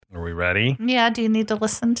we ready? Yeah, do you need to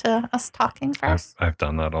listen to us talking first? I've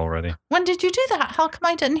done that already. When did you do that? How come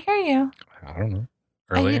I didn't hear you? I don't know.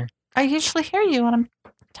 Earlier? I usually hear you when I'm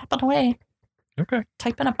tapping away. Okay.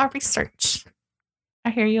 Typing up my research.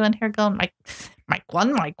 I hear you in here going, mic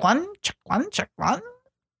one, check one, check one.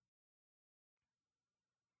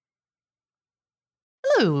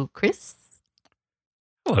 Hello, Chris.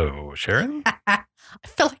 Hello, Sharon. I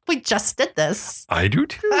feel like we just did this. I do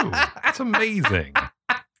too. It's amazing.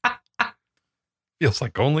 Feels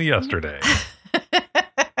like only yesterday.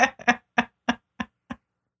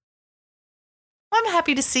 I'm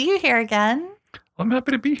happy to see you here again. I'm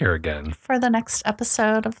happy to be here again. For the next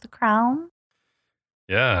episode of The Crown.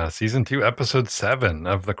 Yeah, season 2, episode 7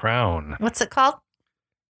 of The Crown. What's it called?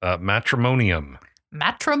 Matrimonium.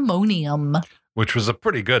 Matrimonium. Which was a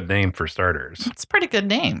pretty good name for starters. It's a pretty good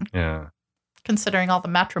name. Yeah. Considering all the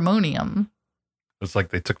matrimonium. It's like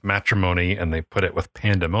they took matrimony and they put it with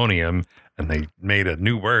pandemonium and they made a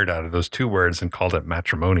new word out of those two words and called it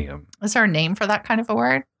matrimonium. Is there a name for that kind of a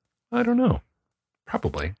word? I don't know.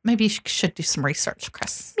 Probably. Maybe you should do some research,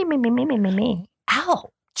 Chris. Me.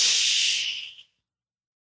 Ouch.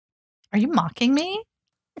 Are you mocking me?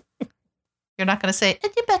 You're not going to say,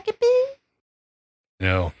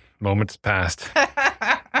 No. Moments passed.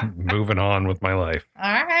 Moving on with my life.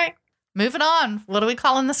 All right. Moving on. What are we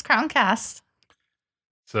calling this Crown Cast?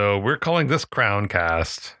 So we're calling this Crown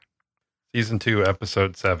Cast season 2,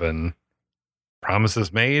 episode 7.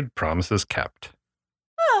 Promises made, promises kept.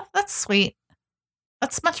 Oh, that's sweet.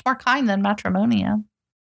 That's much more kind than matrimonium.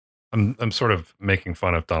 I'm sort of making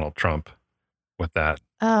fun of Donald Trump with that.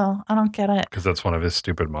 Oh, I don't get it. Because that's one of his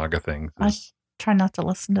stupid MAGA things. I try not to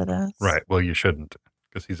listen to this. Right. Well, you shouldn't.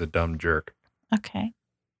 Because he's a dumb jerk. Okay.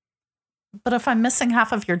 But if I'm missing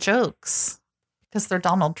half of your jokes, because they're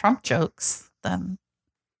Donald Trump jokes, then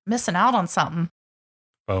missing out on something.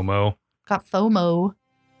 FOMO. Got FOMO.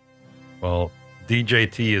 Well,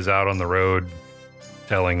 DJT is out on the road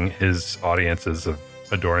telling his audiences of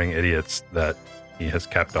adoring idiots that he has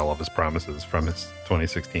kept all of his promises from his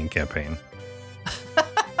 2016 campaign.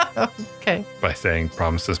 Okay. By saying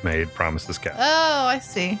promises made, promises kept. Oh, I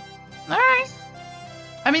see. All right.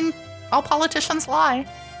 I mean, all politicians lie.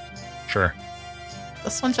 Sure.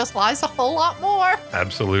 This one just lies a whole lot more.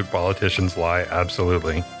 Absolute politicians lie.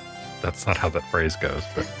 Absolutely. That's not how that phrase goes,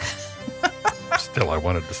 but still, I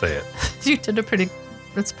wanted to say it. You did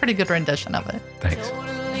it's a pretty good rendition of it. Thanks.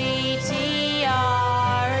 Totally TR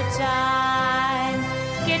time.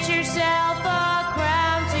 Get yourself a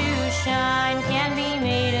crown to shine. Can be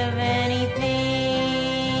made of anything.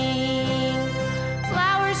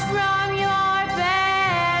 Flowers from your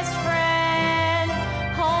best friend.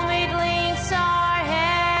 Homemade links are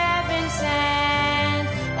heaven sent.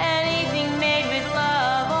 Anything made with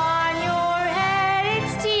love on your head.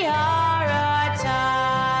 It's tiara time.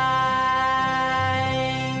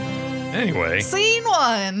 Anyway. Scene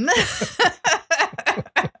 1.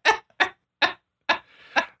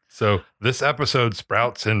 So this episode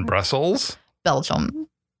sprouts in Brussels. Belgium.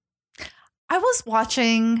 I was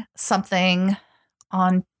watching something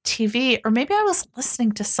on TV, or maybe I was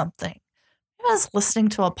listening to something. Maybe I was listening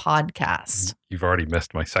to a podcast. You've already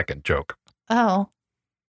missed my second joke. Oh.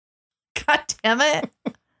 God damn it.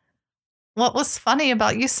 What was funny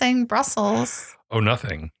about you saying Brussels? Oh,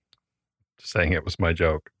 nothing. Just saying it was my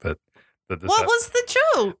joke that this What was the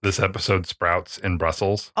joke? This episode sprouts in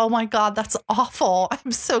Brussels. Oh my God, that's awful.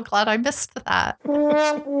 I'm so glad I missed that.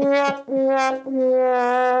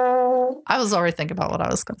 I was already thinking about what I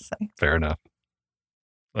was going to say. Fair enough.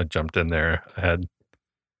 I jumped in there ahead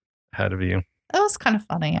of you. It was kind of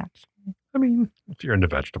funny, actually. I mean, if you're into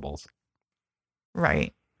vegetables.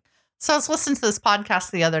 Right. So I was listening to this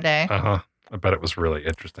podcast the other day. Uh-huh. I bet it was really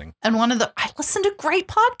interesting. And I listened to great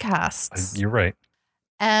podcasts. You're right.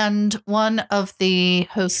 And one of the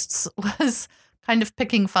hosts was kind of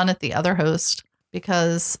picking fun at the other host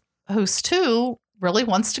because host 2 really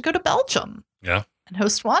wants to go to Belgium. Yeah. And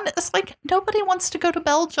host 1 is like, nobody wants to go to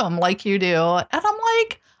Belgium like you do. And I'm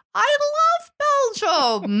like, I love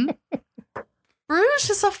Belgium.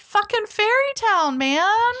 Bruges is a fucking fairy town,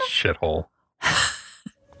 man. Shithole.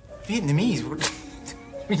 Vietnamese? What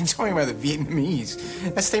are you talking about, the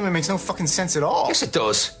Vietnamese? That statement makes no fucking sense at all. Yes, it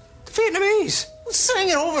does. The Vietnamese. Well, saying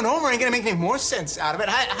it over and over ain't gonna make any more sense out of it.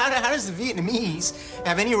 How does the Vietnamese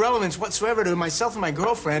have any relevance whatsoever to myself and my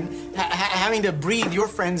girlfriend having to breathe your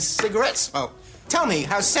friend's cigarette smoke? Tell me,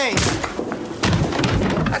 how's saying...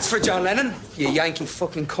 That's for John Lennon, you Yankee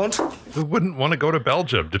fucking cunt. Who wouldn't want to go to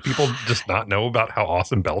Belgium? Do people just not know about how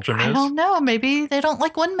awesome Belgium is? I don't know. Maybe they don't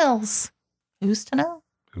like windmills. Who's to know?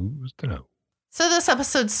 Who's to know? So this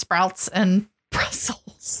episode sprouts in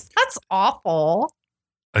Brussels. was awful.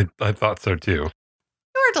 I thought so too.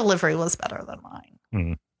 Your delivery was better than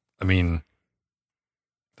mine. I mean,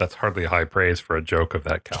 that's hardly high praise for a joke of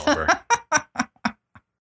that caliber.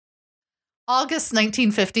 August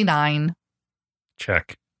 1959.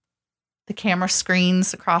 Check. The camera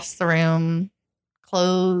screens across the room.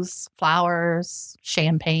 Clothes, flowers,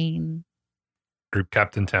 champagne. Group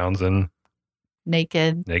Captain Townsend.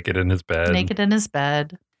 Naked. Naked in his bed. Naked in his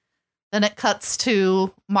bed. Then it cuts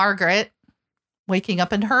to Margaret waking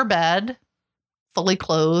up in her bed, fully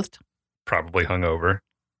clothed. Probably hungover.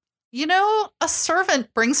 You know, a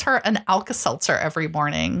servant brings her an Alka-Seltzer every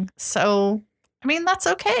morning. So, I mean, that's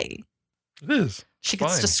okay. It is. She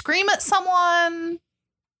gets Fine. to scream at someone.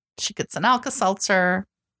 She gets an Alka-Seltzer.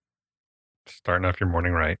 Starting off your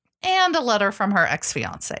morning right. And a letter from her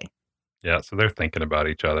ex-fiance. Yeah, so they're thinking about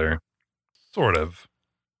each other. Sort of.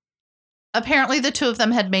 Apparently, the two of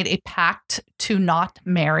them had made a pact to not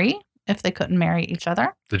marry if they couldn't marry each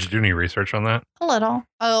other. Did you do any research on that? A little.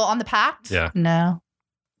 Oh, on the pact? Yeah. No.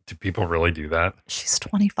 Do people really do that? She's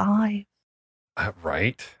 25.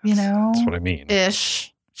 Right? You know? That's what I mean.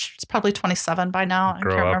 Ish. She's probably 27 by now. I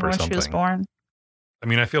Grow can't up remember or when she was something. born. I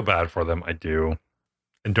mean, I feel bad for them. I do.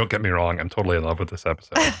 And don't get me wrong, I'm totally in love with this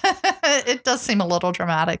episode. It does seem a little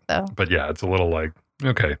dramatic, though. But yeah, it's a little like,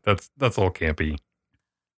 okay, that's a little campy.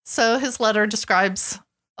 So his letter describes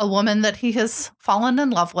a woman that he has fallen in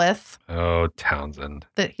love with, Oh, Townsend.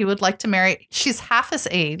 that he would like to marry. She's half his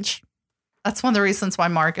age. That's one of the reasons why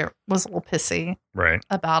Margaret was a little pissy Right.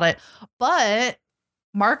 about it. But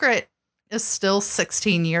Margaret is still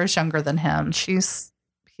 16 years younger than him. He's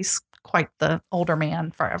quite the older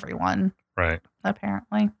man for everyone, Right.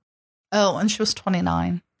 apparently. Oh, and she was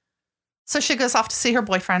 29. So she goes off to see her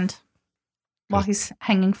boyfriend while he's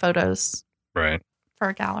hanging photos Right. for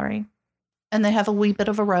a gallery. And they have a wee bit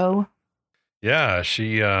of a row. Yeah,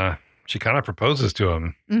 she kind of proposes to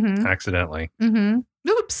him Mm-hmm. accidentally. Mm-hmm.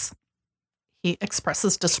 Oops. He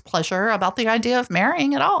expresses displeasure about the idea of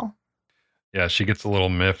marrying at all. Yeah, she gets a little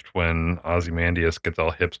miffed when Ozymandias gets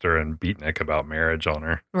all hipster and beatnik about marriage on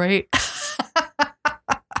her. Right.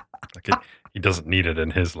 Like he doesn't need it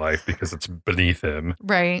in his life because it's beneath him.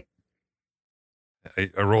 Right. I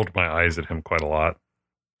rolled my eyes at him quite a lot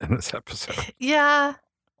in this episode. Yeah.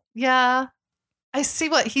 Yeah. I see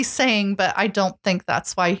what he's saying, but I don't think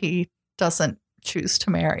that's why he doesn't choose to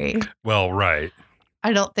marry. Well, right.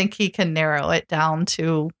 I don't think he can narrow it down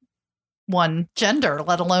to one gender,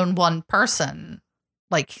 let alone one person.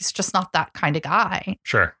 Like, he's just not that kind of guy.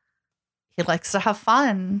 Sure. He likes to have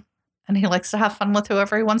fun, and he likes to have fun with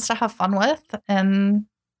whoever he wants to have fun with. And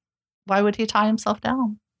why would he tie himself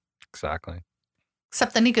down? Exactly.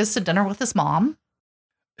 Except then he goes to dinner with his mom.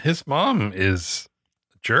 His mom is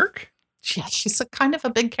a jerk. Yeah, she's a kind of a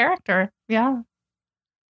big character. Yeah.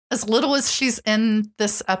 As little as she's in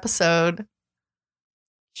this episode,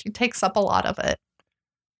 she takes up a lot of it.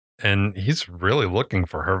 And he's really looking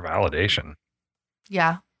for her validation.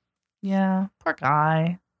 Yeah. Yeah. Poor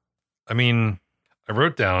guy. I mean,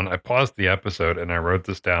 I paused the episode and I wrote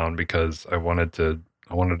this down because I wanted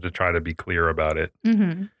to try to be clear about it.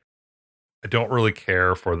 Mm-hmm. I don't really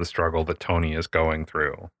care for the struggle that Tony is going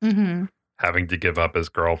through, Mm-hmm. having to give up his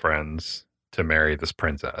girlfriends to marry this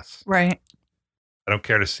princess. Right. I don't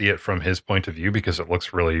care to see it from his point of view because it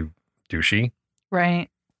looks really douchey. Right.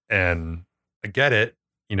 And I get it.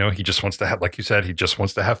 You know, he just wants to have, like you said, he just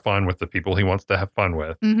wants to have fun with the people he wants to have fun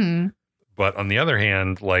with. Mm-hmm. But on the other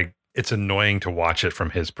hand, like, it's annoying to watch it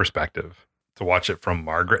from his perspective. To watch it from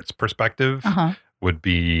Margaret's perspective Uh-huh. would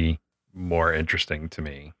be more interesting to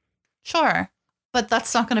me. Sure. But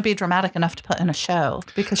that's not going to be dramatic enough to put in a show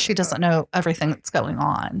because she doesn't know everything that's going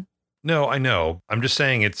on. No, I know. I'm just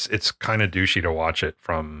saying it's kind of douchey to watch it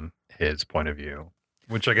from his point of view,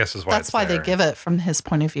 which I guess is why That's why they give it from his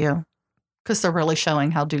point of view, because they're really showing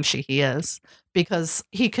how douchey he is, because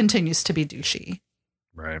he continues to be douchey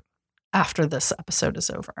Right. after this episode is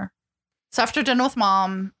over. So after dinner with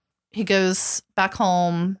mom, he goes back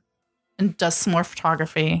home and does some more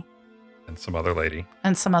photography And some other lady.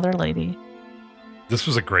 and some other lady. This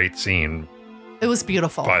was a great scene, It was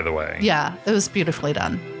beautiful. by the way. Yeah, it was beautifully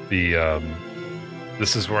done.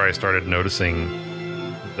 This is where I started noticing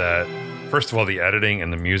that, first of all, the editing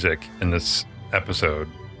and the music in this episode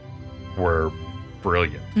were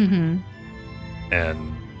brilliant. Mm-hmm.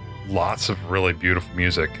 And lots of really beautiful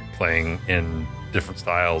music playing in different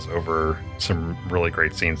styles over some really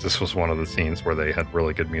great scenes. This was one of the scenes where they had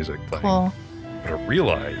really good music playing. Cool. But I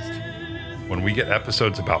realized when we get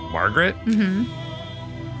episodes about Margaret,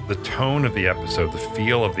 Mm-hmm. the tone of the episode, the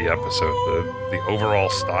feel of the episode, the overall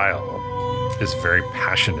style is very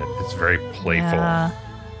passionate. It's very playful. Yeah.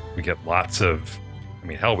 We get lots of,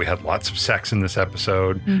 we had lots of sex in this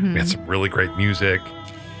episode. We had some really great music.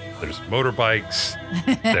 There's motorbikes.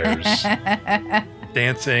 There's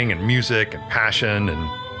dancing and music and passion. And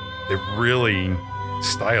they really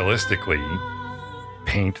stylistically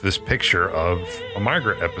paint this picture of a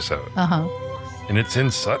Margaret episode. And it's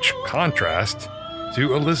in such contrast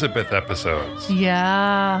to Elizabeth episodes.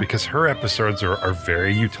 Yeah. Because her episodes are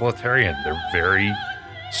very utilitarian. They're very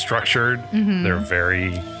structured. They're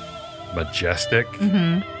very majestic.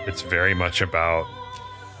 It's very much about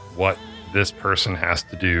what this person has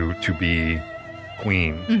to do to be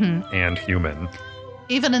queen and human.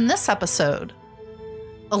 Even in this episode,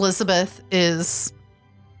 Elizabeth is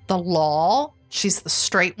the law. She's the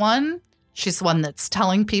straight one. She's the one that's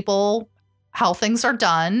telling people how things are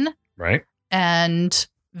done. Right. And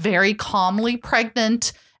very calmly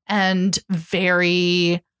pregnant and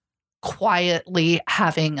very quietly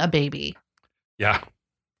having a baby. Yeah.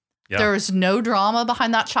 There is no drama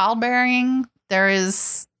behind that childbearing.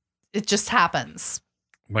 It just happens.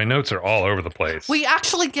 My notes are all over the place. We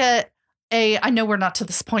actually get I know we're not to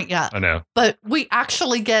this point yet. I know. But we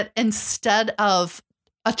actually get, instead of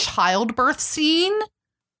a childbirth scene,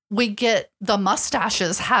 we get the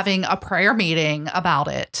mustaches having a prayer meeting about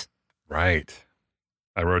it. Right.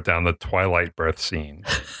 I wrote down the Twilight birth scene.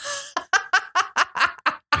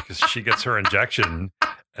 Because she gets her injection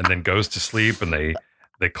and then goes to sleep, and they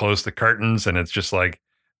close the curtains, and it's just like,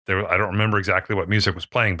 I don't remember exactly what music was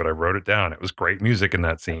playing, but I wrote it down. It was great music in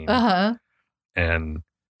that scene. And,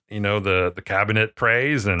 the cabinet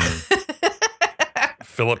prays, and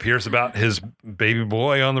Philip hears about his baby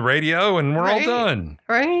boy on the radio, and we're all done.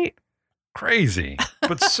 Right. Crazy,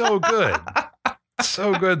 but so good.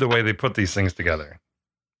 So good the way they put these things together.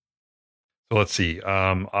 So let's see.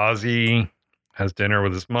 Ozzy has dinner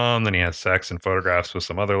with his mom, then he has sex and photographs with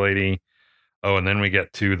some other lady. Oh, and then we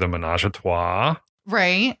get to the menage a trois.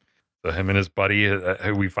 Right. So him and his buddy,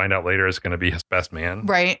 who we find out later is going to be his best man.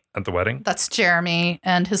 Right. At the wedding. That's Jeremy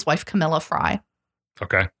and his wife Camilla Fry.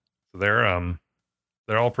 Okay. So they're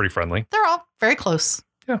all pretty friendly. They're all very close.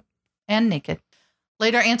 Yeah. And naked.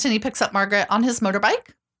 Later, Anthony picks up Margaret on his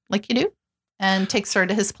motorbike, like you do, and takes her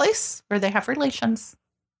to his place where they have relations.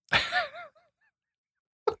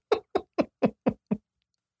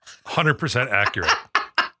 100% accurate.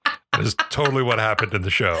 That is totally what happened in the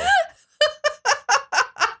show.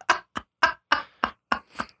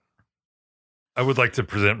 I would like to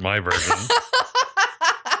present my version.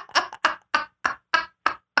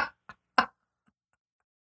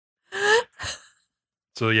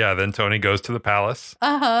 So yeah, then Tony goes to the palace.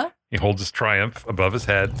 He holds his triumph above his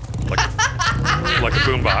head like a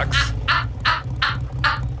boombox.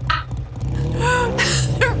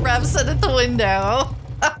 Revs it at the window.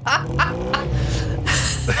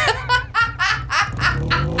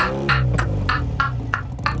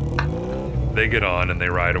 They get on and they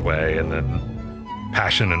ride away, and then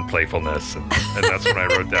passion and playfulness, and that's when I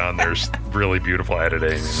wrote down there's really beautiful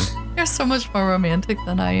editing. You're so much more romantic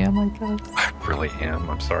than I am, I guess. I really am.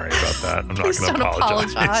 I'm sorry about that. I'm not Please going to don't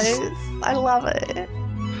apologize. I love it.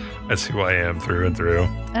 That's who I am through and through.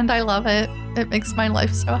 And I love it. It makes my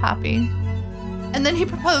life so happy. And then he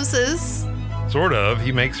proposes. Sort of.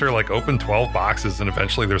 He makes her open 12 boxes, and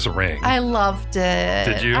eventually there's a ring. I loved it.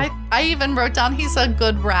 Did you? I even wrote down he's a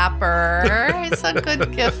good rapper. He's a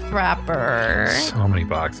good gift wrapper. So many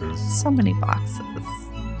boxes. So many boxes.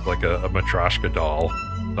 It's like a Matryoshka doll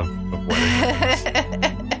of wedding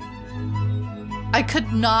rings. I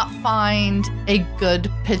could not find a good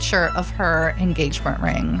picture of her engagement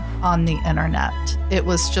ring on the internet. It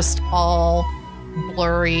was just all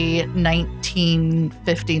blurry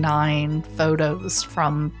 1959 photos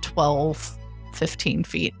from 12, 15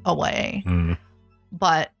 feet away.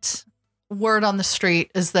 But word on the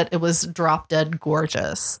street is that it was drop dead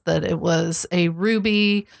gorgeous, that it was a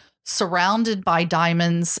ruby surrounded by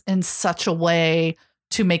diamonds in such a way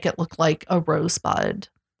to make it look like a rosebud.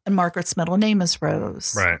 And Margaret's middle name is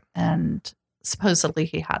Rose. Right. And supposedly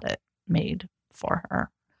he had it made for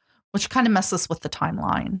her, which kind of messes with the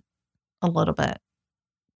timeline a little bit,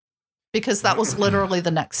 because that was literally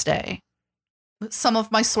the next day. Some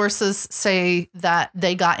of my sources say that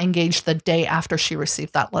they got engaged the day after she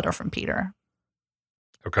received that letter from Peter.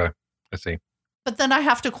 Okay, I see. But then I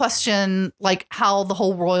have to question how the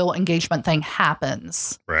whole royal engagement thing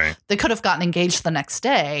happens. Right. They could have gotten engaged the next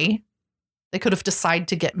day. They could have decided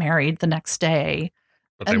to get married the next day.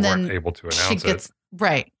 But they weren't able to announce it.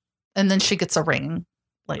 Right. And then she gets a ring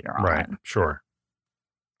later on. Right, sure.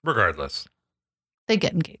 Regardless. They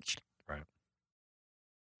get engaged. Right.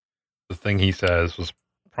 The thing he says was,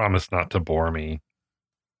 promise not to bore me.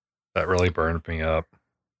 That really burned me up.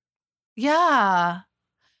 Yeah.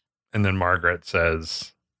 And then Margaret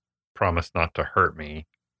says, promise not to hurt me.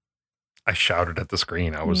 I shouted at the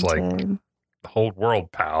screen. I was You like, did. the whole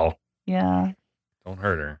world, pal. Yeah. Don't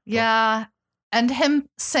hurt her. Yeah. And him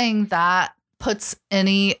saying that puts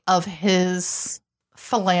any of his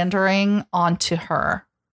philandering onto her.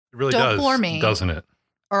 It really Don't does, bore me. doesn't it?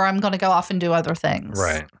 Or I'm going to go off and do other things.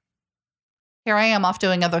 Right. Here I am off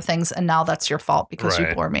doing other things, and now that's your fault because you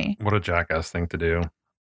Right. bore me. What a jackass thing to do.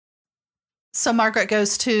 So Margaret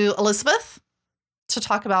goes to Elizabeth to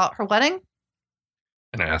talk about her wedding,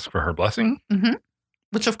 And ask for her blessing?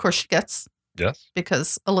 which of course she gets Yes.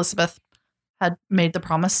 because Elizabeth had made the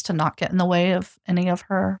promise to not get in the way of any of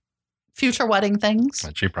her future wedding things.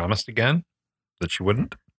 And she promised again that she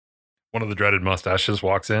wouldn't. One of the dreaded mustaches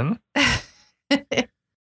walks in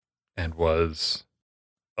and was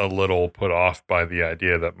a little put off by the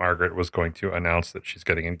idea that Margaret was going to announce that she's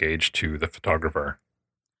getting engaged to the photographer.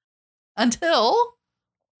 Until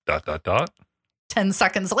 10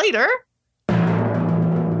 seconds later,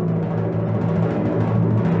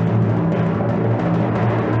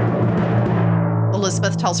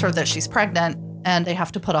 Elizabeth tells her that she's pregnant and they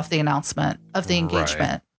have to put off the announcement of the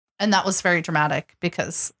engagement. Right. And that was very dramatic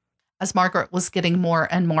because as Margaret was getting more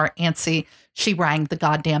and more antsy, she rang the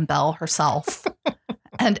goddamn bell herself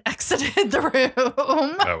and exited the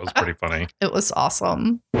room. That was pretty funny. It was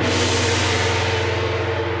awesome.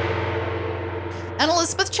 And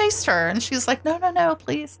Elizabeth chased her and she's like, no,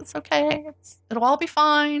 please. It's okay. It'll all be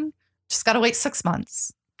fine. Just got to wait 6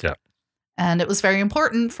 months. Yeah. And it was very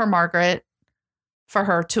important for Margaret for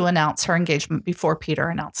her to announce her engagement before Peter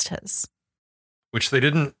announced his. Which they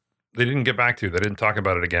didn't get back to. They didn't talk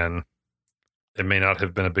about it again. It may not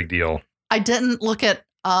have been a big deal. I didn't look it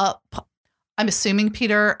up. I'm assuming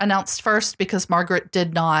Peter announced first because Margaret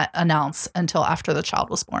did not announce until after the child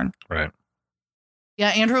was born. Right.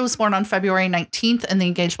 Yeah, Andrew was born on February 19th and the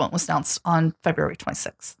engagement was announced on February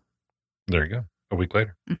 26th. There you go. A week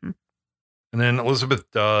later. Mm-hmm. And then Elizabeth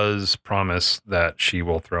does promise that she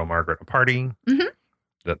will throw Margaret a party,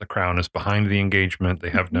 that the crown is behind the engagement. They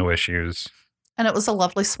have no issues. And it was a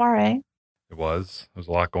lovely soiree. It was. There was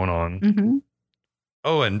a lot going on. Mm-hmm.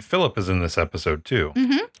 Oh, and Philip is in this episode too.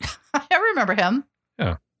 Mm-hmm. I remember him.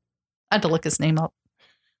 Yeah. I had to look his name up.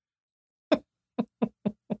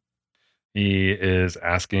 He is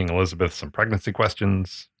asking Elizabeth some pregnancy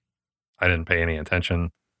questions. I didn't pay any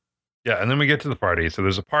attention. Yeah, and then we get to the party. So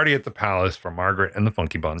there's a party at the palace for Margaret and the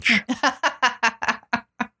Funky Bunch.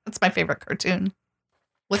 That's my favorite cartoon.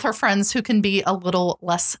 With her friends who can be a little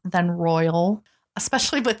less than royal,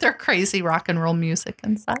 especially with their crazy rock and roll music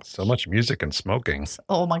and such. So much music and smoking.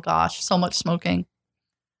 Oh my gosh, so much smoking.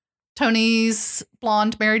 Tony's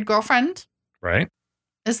blonde married girlfriend Right?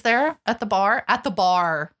 is there at the bar. At the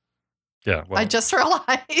bar. Yeah. Well, I just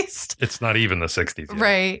realized. it's not even the 60s yet.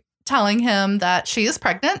 Right. Telling him that she is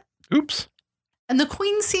pregnant. Oops. And the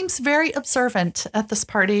queen seems very observant at this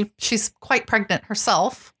party. She's quite pregnant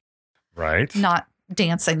herself, Right. not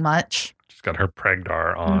dancing much. She's got her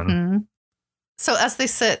pregdar on. Mhm. So as they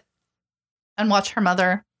sit and watch her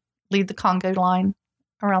mother lead the Congo line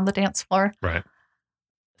around the dance floor, Right.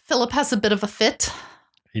 Philip has a bit of a fit.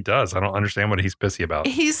 He does. I don't understand what he's pissy about.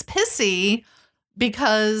 He's pissy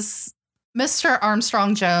because Mr.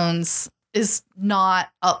 Armstrong Jones is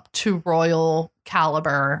not up to royal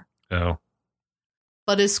caliber, No.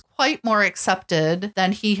 but is quite more accepted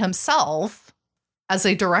than he himself as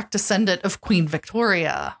a direct descendant of Queen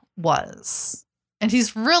Victoria was. And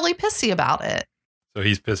he's really pissy about it. So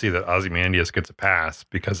he's pissy that Ozymandias gets a pass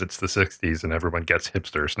because it's the 60s and everyone gets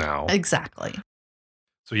hipsters now. Exactly.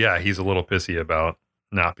 So yeah, he's a little pissy about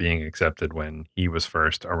not being accepted when he was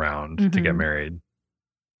first around to get Mhm. married.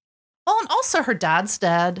 Well, and also her dad's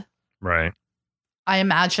dead. Right. I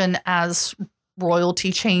imagine as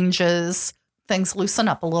royalty changes, things loosen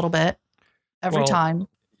up a little bit every Well, time.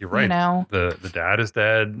 You're right. You know? The dad is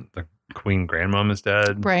dead. The queen grandmom is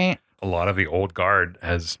dead. Right. A lot of the old guard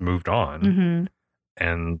has moved on Mm-hmm.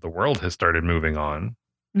 and the world has started moving on.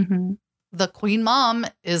 Mm-hmm. The queen mom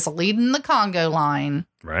is leading the Congo line.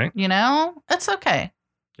 Right. You know? It's okay.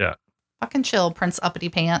 Yeah. Fucking chill, Prince Uppity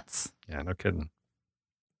Pants. Yeah, no kidding.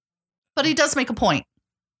 But he does make a point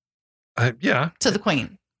Yeah. to the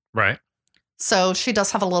queen. Right. So she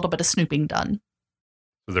does have a little bit of snooping done.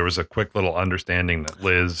 So there was a quick little understanding that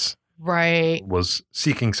Liz Right. was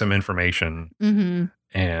seeking some information Mm-hmm.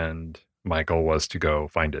 and Michael was to go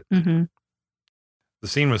find it. Mm-hmm. The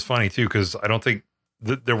scene was funny too, because I don't think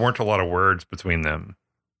there weren't a lot of words between them.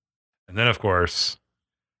 And then, of course,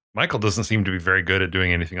 Michael doesn't seem to be very good at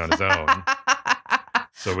doing anything on his own.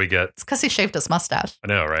 So we get, It's because he shaved his mustache. I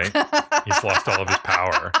know, right? He's lost all of his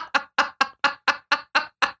power.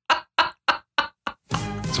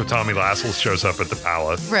 So Tommy Lascelles shows up at the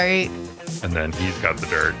palace. Right. And then he's got the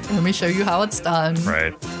dirt. Let me show you how it's done.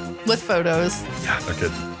 Right. With photos. Yeah, no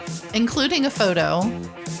kidding. Including a photo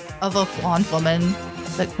of a blonde woman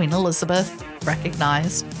that Queen Elizabeth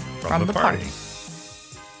recognized from the party.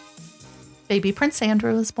 Baby Prince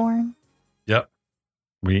Andrew is born. Yep.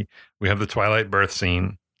 We have the Twilight birth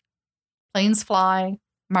scene. Planes fly.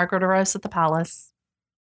 Margaret arrives at the palace,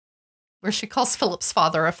 where she calls Philip's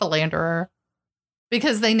father a philanderer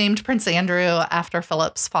because they named Prince Andrew after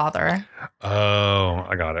Philip's father. Oh,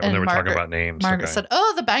 I got it. When they were talking about names. Margaret said,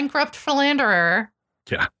 "Oh, the bankrupt philanderer."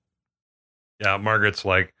 Yeah. Yeah, Margaret's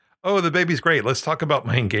like, "Oh, the baby's great. Let's talk about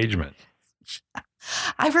my engagement."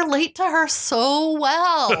 I relate to her so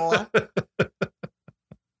well.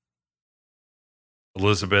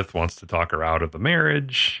 Elizabeth wants to talk her out of the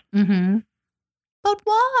marriage. Mm-hmm. But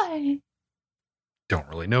why? Don't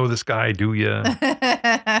really know this guy, do you?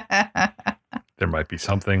 There might be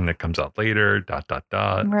something that comes out later, ...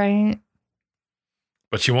 Right.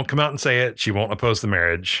 But she won't come out and say it. She won't oppose the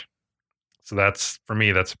marriage. So that's, for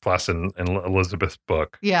me, that's a plus in Elizabeth's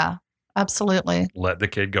book. Yeah, absolutely. Let the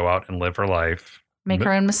kid go out and live her life. Make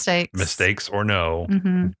her own mistakes. Mistakes or no.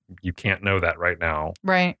 Mm-hmm. You can't know that right now.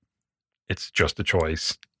 Right. It's just a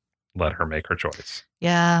choice. Let her make her choice.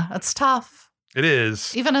 Yeah, it's tough. It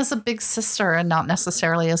is. Even as a big sister and not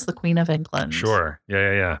necessarily as the Queen of England. Sure.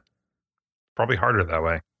 Yeah. Probably harder that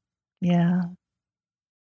way. Yeah.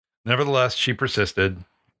 Nevertheless, she persisted.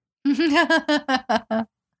 And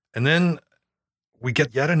then we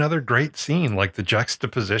get yet another great scene. Like the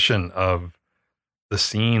juxtaposition of the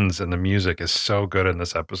scenes and the music is so good in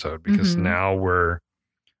this episode because now we're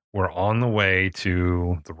on the way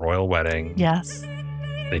to the royal wedding. Yes.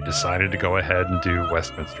 They decided to go ahead and do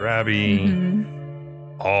Westminster Abbey.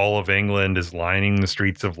 All of England is lining the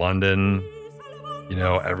streets of London. You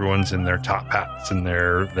know, everyone's in their top hats and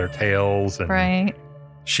their tails. And right.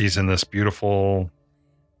 She's in this beautiful,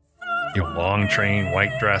 long train,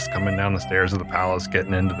 white dress coming down the stairs of the palace,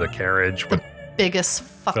 getting into the carriage with biggest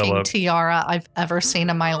fucking Philip. Tiara I've ever seen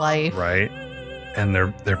in my life. Right. And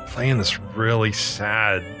they're playing this really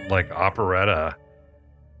sad, like, operetta.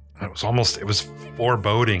 It was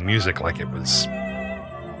foreboding music. Like it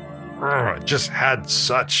just had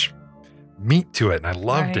such meat to it. And I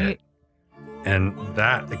loved it. And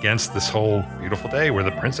that against this whole beautiful day where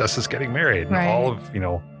the princess is getting married and all of,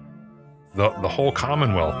 the whole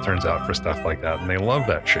Commonwealth turns out for stuff like that. And they love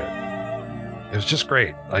that shit. It was just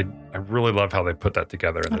great. I really love how they put that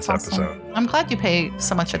together in this episode. I'm glad you pay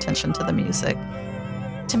so much attention to the music.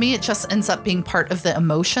 To me, it just ends up being part of the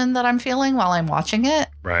emotion that I'm feeling while I'm watching it.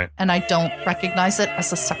 Right. And I don't recognize it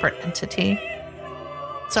as a separate entity.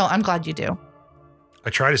 So I'm glad you do. I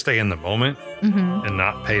try to stay in the moment and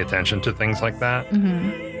not pay attention to things like that.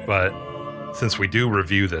 But since we do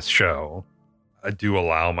review this show, I do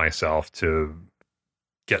allow myself to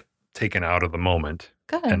get taken out of the moment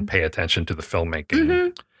and pay attention to the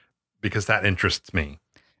filmmaking because that interests me.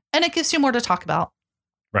 And it gives you more to talk about.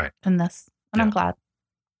 Right. In this. And I'm glad.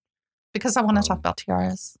 Because I want to talk about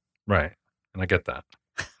tiaras. Right. And I get that.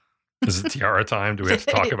 Is it tiara time? Do we have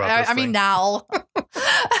to talk about this I mean, now.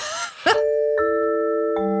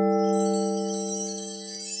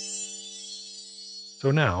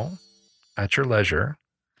 So now, at your leisure.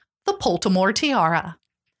 The Poltimore tiara.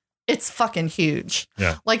 It's fucking huge.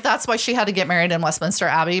 Yeah. Like, that's why she had to get married in Westminster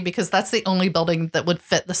Abbey, because that's the only building that would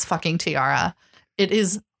fit this fucking tiara. It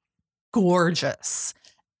is gorgeous.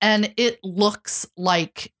 And it looks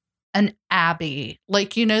like an abbey.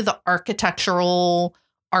 Like, the architectural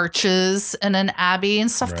arches in an abbey and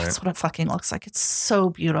stuff. Right. That's what it fucking looks like. It's so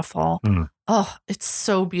beautiful. Oh, it's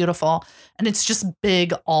so beautiful. And it's just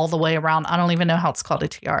big all the way around. I don't even know how it's called a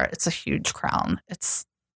tiara. It's a huge crown. It's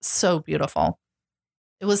so beautiful.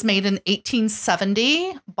 It was made in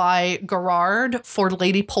 1870 by Gerard for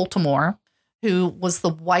Lady Poltimore, who was the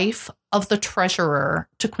wife of the treasurer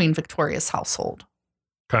to Queen Victoria's household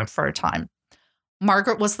for a time.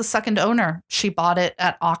 Margaret was the second owner. She bought it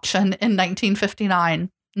at auction in 1959.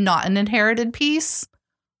 Not an inherited piece,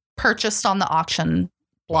 purchased on the auction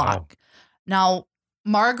block. Wow. Now,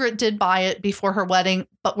 Margaret did buy it before her wedding,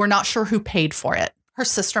 but we're not sure who paid for it. Her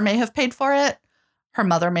sister may have paid for it. Her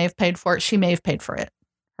mother may have paid for it. She may have paid for it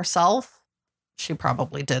herself. She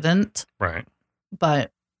probably didn't. Right.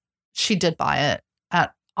 But she did buy it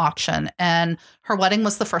at auction. And her wedding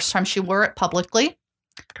was the first time she wore it publicly.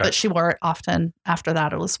 Okay. But she wore it often after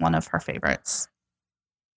that. It was one of her favorites.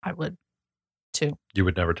 I would, too. You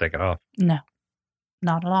would never take it off? No,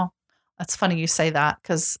 not at all. That's funny you say that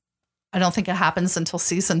because I don't think it happens until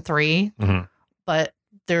season 3. But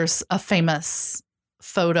there's a famous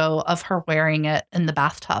photo of her wearing it in the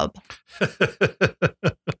bathtub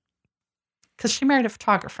because she married a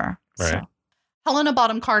photographer. Right. So. Helena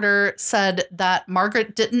Bottom Carter said that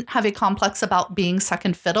Margaret didn't have a complex about being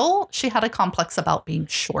second fiddle. She had a complex about being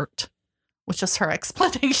short, which is her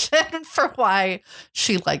explanation for why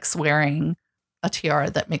she likes wearing a tiara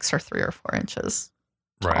that makes her 3 or 4 inches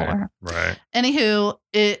taller. Right. Anywho,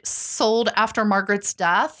 it sold after Margaret's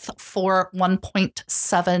death for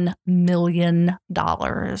 $1.7 million.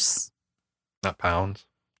 Not pounds.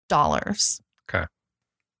 Dollars. Okay.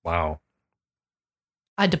 Wow.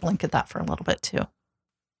 I had to blink at that for a little bit too.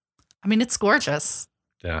 I mean, it's gorgeous.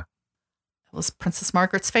 Yeah. It was Princess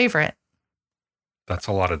Margaret's favorite. That's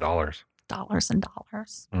a lot of dollars. Dollars and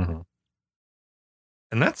dollars. Mm-hmm.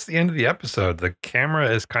 And that's the end of the episode. The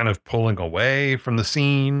camera is kind of pulling away from the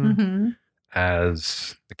scene Mm-hmm.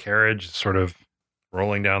 as the carriage is sort of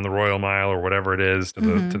rolling down the Royal Mile or whatever it is to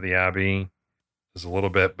the Abbey. There's a little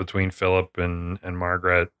bit between Philip and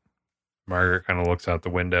Margaret. Margaret kind of looks out the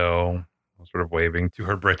window, sort of waving to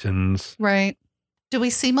her Britons. Right. Do we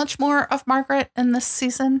see much more of Margaret in this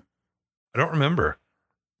season? I don't remember.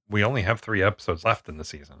 We only have 3 episodes left in the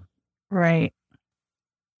season. Right.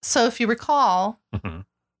 So if you recall, Mm-hmm.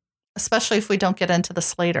 especially if we don't get into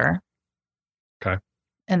this later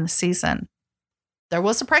in the season, there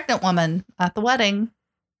was a pregnant woman at the wedding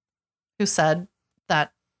who said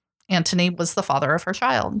that Antony was the father of her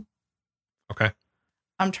child. Okay.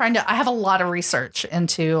 I have a lot of research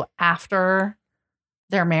into after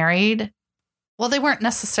they're married. Well, they weren't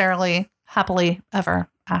necessarily happily ever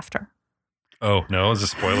after. Oh, no, is a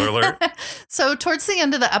spoiler alert? So towards the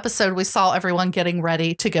end of the episode, we saw everyone getting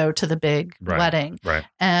ready to go to the big wedding. Right.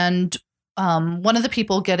 And one of the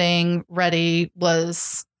people getting ready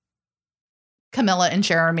was Camilla and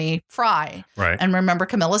Jeremy Fry. Right. And remember,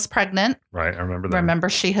 Camilla's pregnant. Right. I remember that. Remember,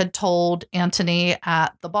 she had told Antony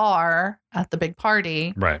at the bar at the big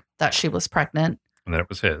party that she was pregnant. And that it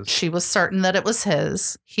was his. She was certain that it was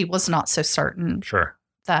his. He was not so certain Sure.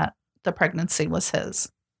 that the pregnancy was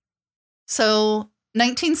his. So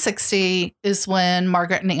 1960 is when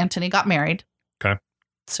Margaret and Antony got married. Okay.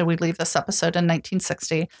 So we leave this episode in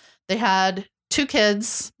 1960. They had 2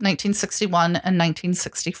 kids, 1961 and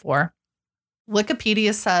 1964.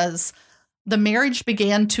 Wikipedia says the marriage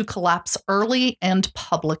began to collapse early and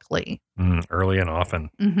publicly. Early and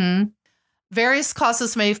often. Mm-hmm. Various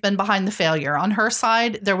causes may have been behind the failure. On her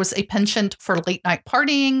side, there was a penchant for late night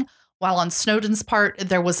partying, while on Snowden's part,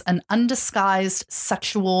 there was an undisguised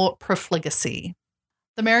sexual profligacy.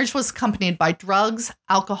 The marriage was accompanied by drugs,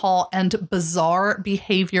 alcohol, and bizarre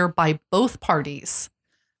behavior by both parties,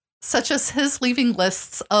 such as his leaving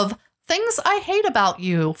lists of things I hate about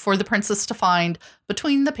you for the princess to find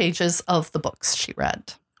between the pages of the books she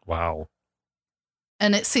read. Wow.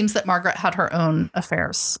 And it seems that Margaret had her own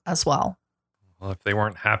affairs as well. Well, if they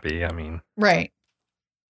weren't happy, I mean. Right.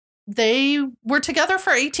 They were together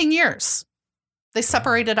for 18 years. They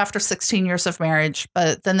separated after 16 years of marriage,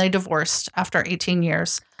 but then they divorced after 18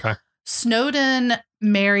 years. Okay. Snowden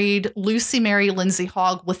married Lucy Mary Lindsay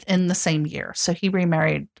Hogg within the same year. So he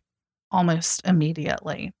remarried almost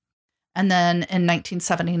immediately. And then in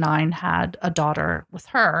 1979 had a daughter with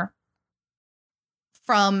her.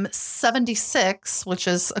 From 76, which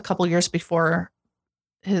is a couple years before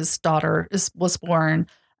his daughter was born,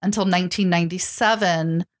 until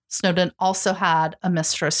 1997, Snowden also had a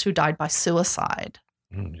mistress who died by suicide.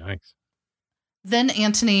 Yikes. Then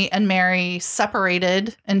Antony and Mary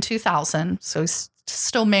separated in 2000, so he's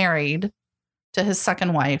still married to his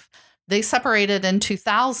second wife. They separated in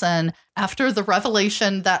 2000 after the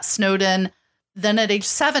revelation that Snowden, then at age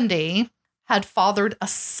 70, had fathered a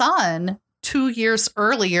son 2 years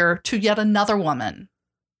earlier to yet another woman.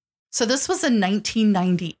 So this was in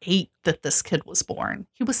 1998 that this kid was born.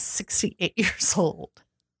 He was 68 years old.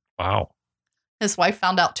 Wow. His wife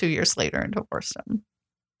found out 2 years later and divorced him.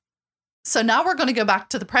 So now we're going to go back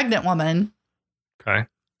to the pregnant woman. Okay.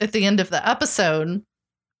 At the end of the episode,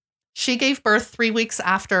 she gave birth 3 weeks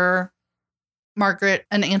after Margaret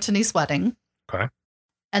and Antony's wedding. Okay.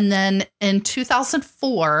 And then in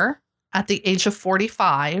 2004, at the age of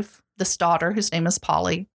 45, this daughter, whose name is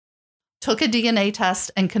Polly, took a DNA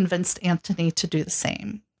test and convinced Antony to do the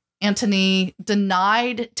same. Antony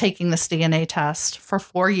denied taking this DNA test for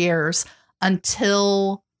 4 years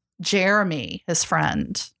until Jeremy, his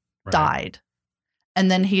friend, died.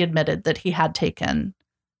 And then he admitted that he had taken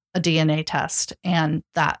a DNA test and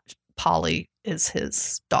that Polly is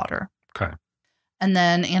his daughter. Okay. And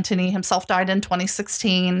then Antony himself died in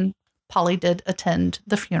 2016. Polly did attend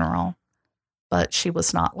the funeral, but she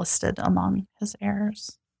was not listed among his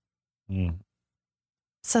heirs.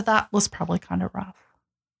 So that was probably kind of rough.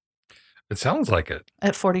 It sounds like it.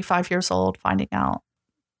 At 45 years old, finding out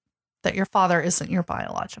that your father isn't your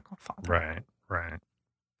biological father. Right.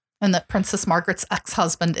 And that Princess Margaret's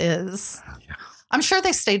ex-husband is. Yeah. I'm sure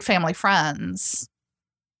they stayed family friends.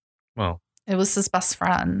 Well. It was his best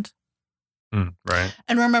friend. Right.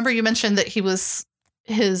 And remember you mentioned that he was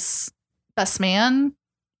his best man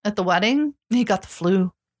at the wedding? He got the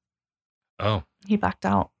flu. Oh. He backed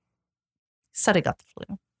out. He said he got the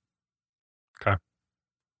flu. Okay.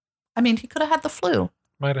 I mean, he could have had the flu.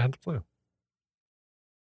 Might have had the flu.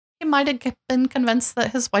 He might have been convinced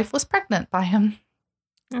that his wife was pregnant by him.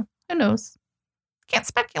 Yeah. Who knows? Can't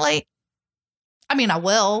speculate. I mean, I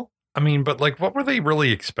will. I mean, but like, what were they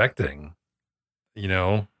really expecting? You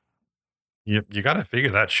know, you got to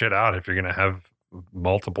figure that shit out if you're going to have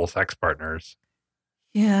multiple sex partners.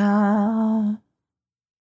 Yeah.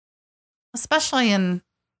 Especially in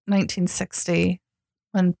 1960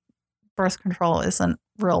 when birth control isn't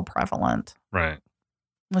real prevalent. Right.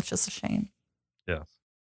 Which is a shame. Yes.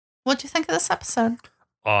 What do you think of this episode?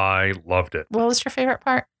 I loved it. What was your favorite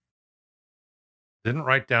part? Didn't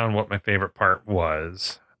write down what my favorite part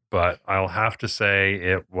was, but I'll have to say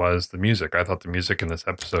it was the music. I thought the music in this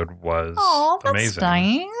episode was amazing.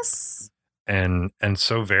 Nice. And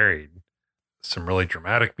so varied. Some really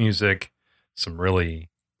dramatic music, some really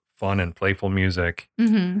fun and playful music,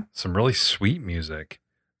 some really sweet music.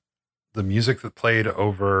 The music that played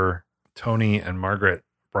over Tony and Margaret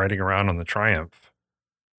riding around on the Triumph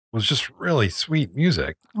was just really sweet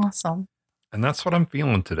music. Awesome. And that's what I'm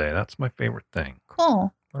feeling today. That's my favorite thing.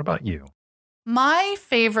 Cool. What about you? My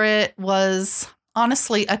favorite was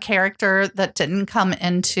honestly a character that didn't come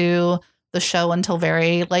into the show until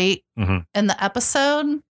very late in the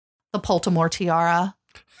episode. The Baltimore tiara.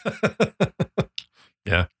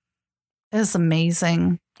 Yeah. It is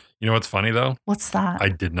amazing. You know what's funny, though? What's that? I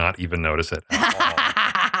did not even notice it at all.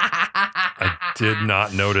 I did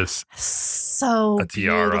not notice a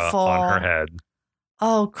tiara beautiful. on her head.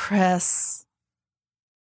 Oh, Chris.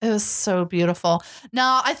 It was so beautiful.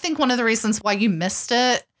 Now, I think one of the reasons why you missed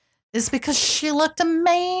it is because she looked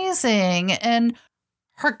amazing and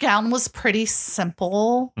her gown was pretty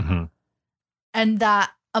simple. And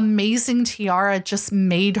that amazing tiara just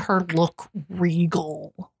made her look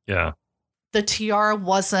regal. Yeah. The tiara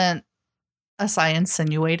wasn't, as I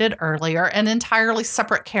insinuated earlier, an entirely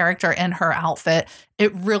separate character in her outfit.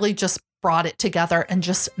 It really just brought it together and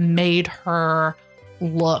just made her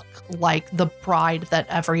look like the bride that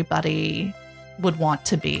everybody would want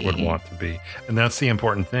to be. And that's the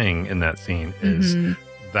important thing in that scene is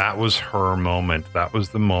that was her moment. That was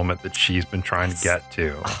the moment that she's been trying to get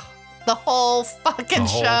to. The whole fucking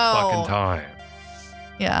show. The whole fucking time.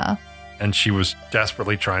 Yeah. And she was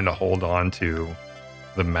desperately trying to hold on to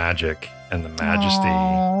the magic and the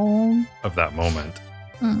majesty of that moment.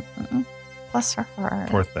 Bless her heart.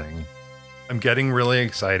 Poor thing. I'm getting really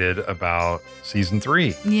excited about season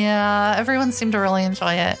 3. Yeah, everyone seemed to really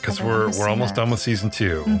enjoy it. Because we're almost done with season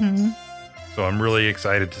 2. So I'm really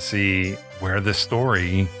excited to see where this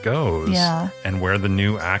story goes. Yeah. And where the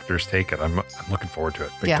new actors take it. I'm looking forward to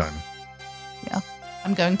it big time. Yeah.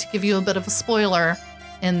 I'm going to give you a bit of a spoiler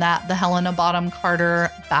in that the Helena Bonham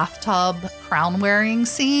Carter bathtub crown wearing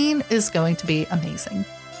scene is going to be amazing.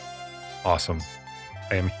 Awesome.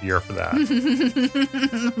 I am here for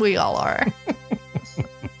that. We all are.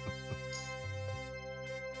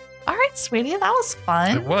 All right, sweetie, that was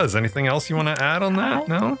fun. It was. Anything else you want to add on that?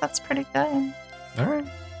 I think that's pretty good. All right.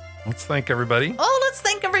 Let's thank everybody. Oh, let's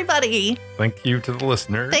thank everybody. Thank you to the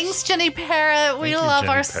listeners. Thanks, Jenny Parrott. We love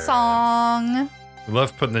Jenny our Parrott. song. We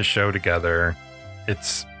love putting this show together.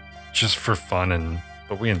 It's just for fun,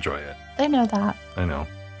 but we enjoy it. They know that. I know.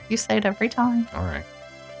 You say it every time. All right.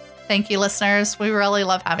 Thank you, listeners. We really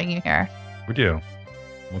love having you here. We do.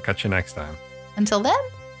 We'll catch you next time. Until then,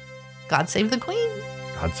 God save the Queen.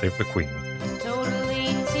 God save the Queen.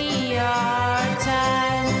 Totally TR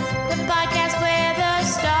time. The podcast where the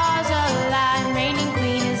stars align. Reigning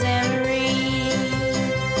queen is Emery.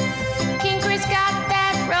 King Chris got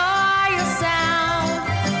that royal sound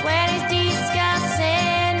when he's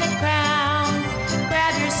discussing the crown.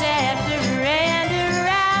 Grab your scepter and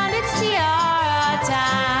around. It's tiara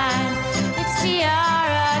time. It's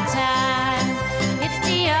tiara time. It's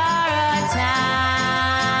tiara time.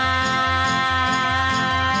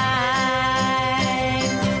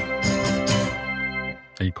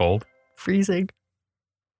 Are you cold? Freezing.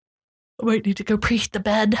 I might need to go preheat the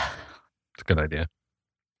bed. It's a good idea.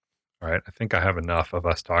 All right. I think I have enough of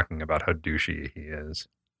us talking about how douchey he is.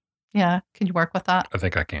 Yeah. Can you work with that? I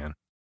think I can.